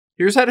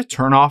here's how to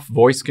turn off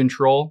voice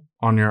control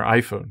on your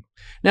iPhone.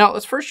 Now,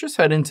 let's first just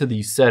head into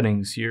the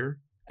settings here.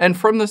 And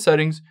from the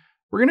settings,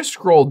 we're going to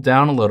scroll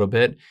down a little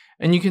bit,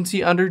 and you can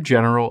see under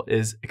General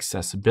is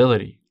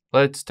Accessibility.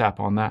 Let's tap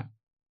on that.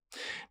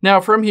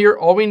 Now from here,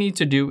 all we need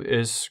to do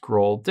is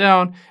scroll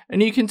down,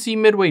 and you can see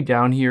midway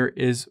down here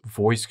is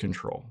voice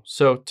control.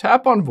 So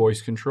tap on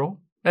voice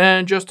control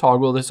and just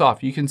toggle this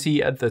off. You can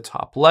see at the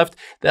top left,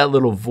 that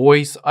little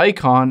voice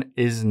icon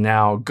is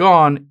now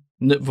gone.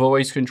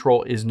 Voice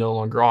control is no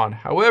longer on.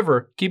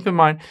 However, keep in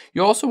mind,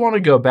 you also want to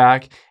go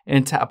back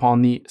and tap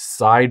on the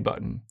side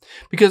button,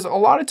 because a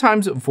lot of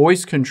times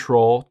voice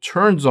control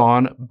turns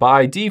on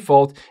by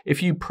default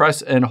if you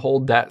press and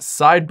hold that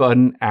side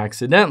button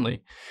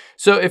accidentally.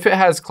 So if it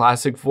has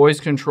classic voice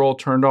control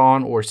turned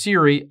on or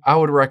Siri, I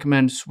would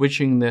recommend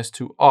switching this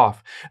to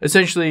off.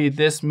 Essentially,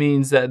 this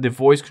means that the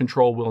voice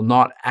control will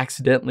not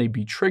accidentally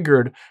be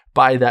triggered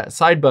by that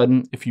side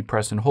button if you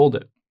press and hold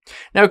it.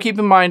 Now keep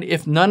in mind,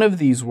 if none of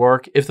these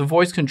work, if the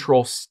voice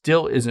control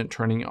still isn't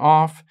turning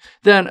off,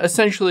 then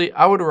essentially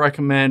I would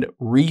recommend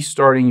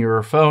restarting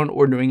your phone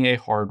or doing a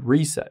hard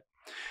reset.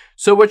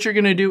 So what you're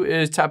going to do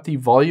is tap the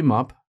volume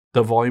up,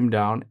 the volume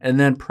down, and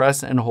then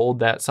press and hold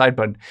that side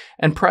button,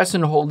 and press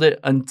and hold it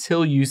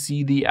until you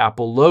see the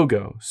Apple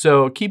logo.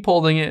 So keep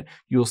holding it,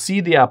 you'll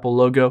see the Apple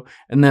logo,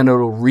 and then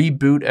it'll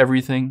reboot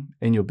everything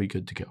and you'll be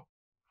good to go.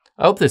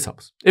 I hope this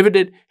helps. If it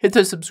did, hit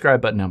the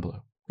subscribe button down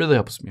below. Really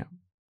helps me out.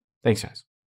 Thanks, guys.